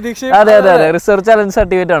 റിസർച്ച്, അതെ അതെ അതെ, റിസർച്ച് ചലഞ്ച്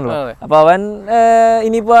സർട്ടിഫിക്കറ്റ് ആണല്ലോ. അപ്പൊ അവൻ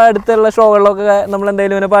ഇനിയിപ്പോ അടുത്തുള്ള ഷോകളിലൊക്കെ നമ്മൾ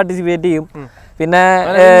എന്തായാലും ഇവനെ പാർട്ടിസിപ്പേറ്റ് ചെയ്യും. പിന്നെ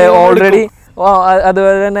ഓൾറെഡി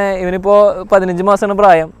അതുപോലെ തന്നെ ഇവനിപ്പോ 15 മാസമാണ്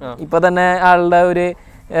പ്രായം. ഇപ്പൊ തന്നെ ആളുടെ ഒരു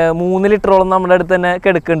 3 ലിറ്ററോളം നമ്മുടെ അടുത്ത് തന്നെ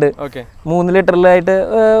കിടക്കുന്നുണ്ട്. 3 ലിറ്ററിലായിട്ട്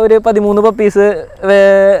ഒരു 13 പപ്പീസ്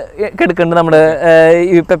കിടക്കുന്നുണ്ട് നമ്മുടെ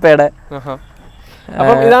ഈ പെപ്പയുടെ.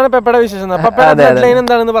 ഇതാണ് പെപ്പയുടെ വിശേഷം.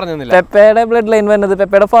 പെപ്പയുടെ ബ്ലഡ് ലൈൻ വരുന്നത്,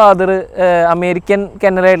 പെപ്പയുടെ ഫാദർ അമേരിക്കൻ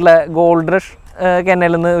കെന്നലായിട്ടുള്ള ഗോൾഡ് റഷ്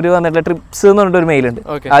കെന്നലിൽ നിന്ന് ഒരു വന്നിട്ടുള്ള ട്രിപ്സ് എന്ന് പറഞ്ഞിട്ട് ഒരു മെയിലുണ്ട്.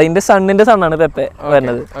 അതിന്റെ സണ്ണിന്റെ സണ്ണാണ് പെപ്പ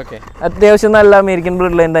വരുന്നത്. അത്യാവശ്യം നല്ല അമേരിക്കൻ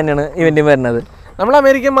ബ്ലഡ് ലൈൻ തന്നെയാണ് ഇവന്റെയും വരുന്നത്. നമ്മൾ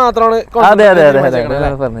അമേരിക്കൻ മാത്രമാണ്. അതെ അതെ അതെ,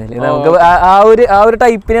 പറഞ്ഞില്ലേ, നമുക്ക് ആ ഒരു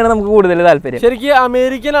ടൈപ്പിനാണ് നമുക്ക് കൂടുതൽ താല്പര്യം. ശരിക്കും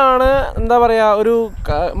അമേരിക്കൻ ആണ്, എന്താ പറയാ, ഒരു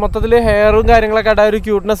മൊത്തത്തില് ഹെയറും കാര്യങ്ങളൊക്കെ ആയിട്ട് ഒരു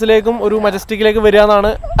ക്യൂട്ട്നെസ്സിലേക്കും ഒരു മജസ്റ്റിക്കിലേക്ക് വരിക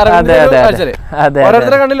എന്നാണ്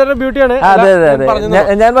ഓരോരുത്തരുടെ കണ്ണിലൊരു ബ്യൂട്ടിയാണ്. അതെ അതെ അതെ,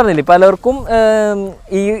 ഞാൻ പറഞ്ഞില്ലേ, പലർക്കും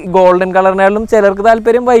ഈ ഗോൾഡൻ കളറിനാലും ചിലർക്ക്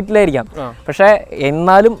താല്പര്യം വൈറ്റിലായിരിക്കാം. പക്ഷെ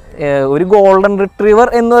എന്നാലും ഒരു ഗോൾഡൻ റിട്രീവർ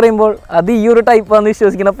എന്ന് പറയുമ്പോൾ അത് ഈ ഒരു ടൈപ്പാന്ന്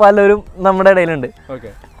വിശ്വസിക്കുന്ന പലരും നമ്മുടെ ഇടയിലുണ്ട്.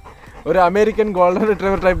 ഒരു അമേരിക്കൻ ഗോൾഡൻ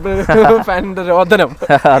റിട്രീവർ ടൈപ്പ് ഫാനിന്റെ രോദനം.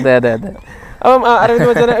 അതെ അതെ അതെ. അപ്പം അരവിന്ദ്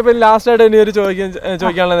മച്ചാനെ, ഇപ്പം ലാസ്റ്റ് ആയിട്ട് ഇനി ഒരു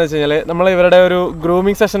ചോദിക്കാനുള്ളതെന്ന് വെച്ച് കഴിഞ്ഞാൽ, നമ്മൾ ഇവരുടെ ഒരു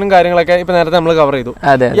ഗ്രൂമിങ് സെഷനും കാര്യങ്ങളൊക്കെ ഇപ്പൊ നേരത്തെ നമ്മൾ കവർ ചെയ്തു.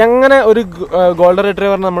 എങ്ങനെ ഒരു ഗോൾഡൻ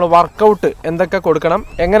റിട്രീവറിന് നമ്മൾ വർക്കൗട്ട് എന്തൊക്കെ കൊടുക്കണം,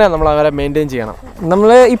 എങ്ങനെ നമ്മൾ അവരെ മെയിൻറ്റെയിൻ ചെയ്യണം?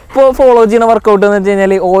 നമ്മൾ ഇപ്പോൾ ഫോളോ ചെയ്യുന്ന വർക്കൗട്ട് എന്ന് വെച്ച്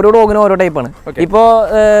കഴിഞ്ഞാൽ ഓരോ ഡോഗിനും ഓരോ ടൈപ്പാണ്. ഇപ്പോൾ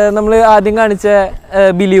നമ്മൾ ആദ്യം കാണിച്ച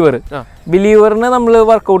ബിലീവറിന് നമ്മൾ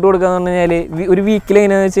വർക്കൗട്ട് കൊടുക്കാന്ന് പറഞ്ഞു കഴിഞ്ഞാൽ ഒരു വീക്കിൽ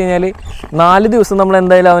എങ്ങനെയാണെന്ന് വെച്ച് കഴിഞ്ഞാൽ 4 ദിവസം നമ്മൾ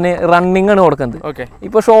എന്തായാലും അവന് റണ്ണിങ് ആണ് കൊടുക്കുന്നത്.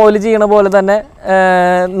 ഇപ്പോൾ ഷോയിൽ ചെയ്യണ പോലെ തന്നെ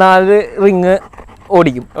 4 റിങ്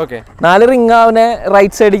ഓടിക്കും. ഓക്കെ 4 റിങ് അവനെ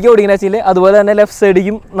റൈറ്റ് സൈഡിലേക്ക് ഓടിക്കുന്ന വെച്ചാൽ അതുപോലെ തന്നെ ലെഫ്റ്റ്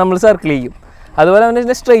സൈഡിലേക്കും നമ്മൾ സർക്കിൾ ചെയ്യും. അതുപോലെ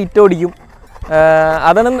അവനെ സ്ട്രെയിറ്റ് ഓടിക്കും.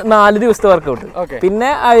 അതാണ് 4 ദിവസത്തെ വർക്കൗട്ട്. പിന്നെ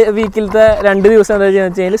വീക്കിലത്തെ 2 ദിവസം എന്താ ചെയ്യുക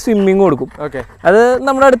വെച്ച് കഴിഞ്ഞാൽ സ്വിമ്മിങ് കൊടുക്കും. അത്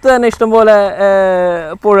നമ്മുടെ അടുത്ത് തന്നെ ഇഷ്ടംപോലെ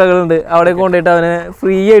പുഴകളുണ്ട്, അവിടെ കൊണ്ടുപോയിട്ട് അവന്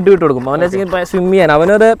ഫ്രീ ആയിട്ട് വിട്ടു കൊടുക്കും. അവനെ സ്വിം ചെയ്യാൻ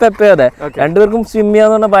അവനൊരു പെപ്പയതെ 2 പേർക്കും സ്വിം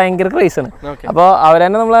ചെയ്യാന്ന് പറഞ്ഞാൽ ഭയങ്കര ക്രൈസാണ്. അപ്പോൾ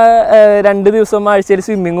അവരെന്നെ നമ്മളെ 2 ദിവസം ആഴ്ചയിൽ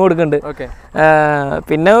സ്വിമ്മിങ് കൊടുക്കുന്നുണ്ട്.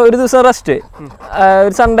 പിന്നെ ഒരു ദിവസം റെസ്റ്റ്.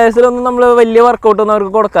 ഒരു സൺഡേസിലൊന്നും നമ്മൾ വലിയ വർക്കൗട്ടൊന്നും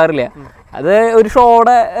അവർക്ക് കൊടുക്കാറില്ല. അത് ഒരു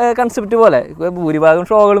ഷോയുടെ കൺസെപ്റ്റ് പോലെ. ഭൂരിഭാഗം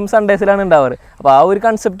ഷോകളും സൺഡേസിലാണ് ഉണ്ടാവാറ്. അപ്പോൾ ആ ഒരു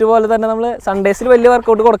കൺസെപ്റ്റ് പോലെ തന്നെ നമ്മൾ സൺഡേസിൽ വലിയ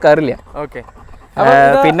വർക്കൗട്ട് കൊടുക്കാറില്ല.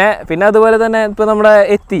 പിന്നെ അതുപോലെ തന്നെ ഇപ്പൊ നമ്മുടെ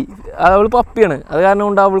അവള് പപ്പിയാണ്. അത് കാരണം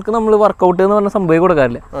കൊണ്ട് അവൾക്ക് നമ്മൾ വർക്കൗട്ട് എന്ന് പറഞ്ഞ സംഭവം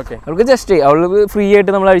കൊടുക്കാറില്ല. അവൾക്ക് ജസ്റ്റ് അവൾക്ക് ഫ്രീ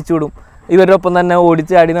ആയിട്ട് നമ്മൾ അഴിച്ചു വിടും. ഇവരുടെ ഒപ്പം തന്നെ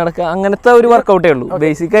ഓടിച്ചാടി നടക്കുക, അങ്ങനത്തെ ഒരു വർക്കൗട്ടേ ഉള്ളൂ.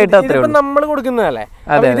 ബേസിക് ആയിട്ട് അത്രേ ഉള്ളൂ. നമ്മൾ കൊടുക്കുന്നതല്ലേ?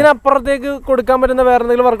 ഇതിനപ്പുറത്തേക്ക് കൊടുക്കാൻ പറ്റുന്ന വേറെ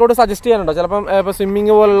എന്തെങ്കിലും വർക്കൗട്ട് സജസ്റ്റ് ചെയ്യാനുണ്ടോ? ചിലപ്പോൾ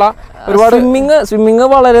സ്വിമ്മിങ് പോലുള്ള ഒരുപാട് സ്വിമ്മിങ്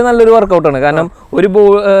വളരെ നല്ലൊരു വർക്കൗട്ടാണ്. കാരണം ഒരു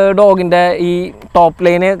ഡോഗിന്റെ ഈ ടോപ്പ്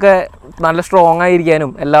ലൈനൊക്കെ നല്ല സ്ട്രോങ് ആയിരിക്കാനും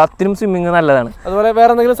എല്ലാത്തിനും സ്വിമ്മിങ് നല്ലതാണ്. അതുപോലെ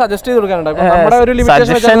വേറെ എന്തെങ്കിലും സജസ്റ്റ് ചെയ്ത് കൊടുക്കാനുണ്ടോ?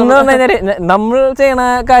 സജഷൻ എന്ന് പറഞ്ഞു കഴിഞ്ഞാൽ നമ്മൾ ചെയ്യണ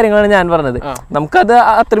കാര്യങ്ങളാണ് ഞാൻ പറഞ്ഞത്. നമുക്കത്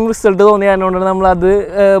അത്രയും റിസൾട്ട് തോന്നിയതുകൊണ്ടാണ് നമ്മൾ അത്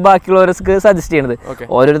ബാക്കിയുള്ളവർക്ക് സജസ്റ്റ് ചെയ്യണത്.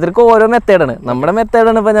 ഓരോരുത്തർക്കും ഓരോ മെത്തേഡാണ്. നമ്മുടെ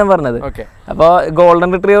മെത്തേഡാണ് ഇപ്പൊ ഞാൻ പറഞ്ഞത്. അപ്പോൾ ഗോൾഡൻ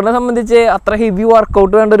റിട്രീവറിനെ സംബന്ധിച്ച് അത്ര ഹെവി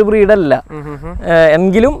വർക്കൗട്ട് വേണ്ട ഒരു ബ്രീഡല്ല.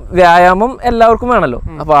 എങ്കിലും വ്യായാമം എല്ലാവർക്കും വേണമല്ലോ.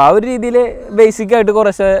 അപ്പോൾ ആ ഒരു രീതിയിൽ ബേസിക് ആയിട്ട്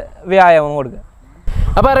കുറച്ച് വ്യായാമം കൊടുക്കുക.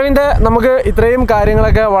 അപ്പോൾ അരവിന്ദ്, നമുക്ക് ഇത്രയും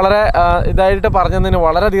കാര്യങ്ങളൊക്കെ വളരെ ഇതായിട്ട് പറഞ്ഞതിന്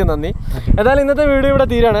വളരെയധികം നന്ദി. എന്തായാലും ഇന്നത്തെ വീഡിയോ ഇവിടെ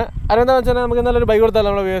തീരാണ്. അരവിന്ദ് വെച്ചാൽ നമുക്ക് എന്തായാലും ഒരു ബൈ കൊടുത്താലോ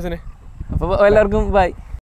നമ്മുടെ വ്യൂവേഴ്സിന്? അപ്പോൾ എല്ലാവർക്കും ബൈ.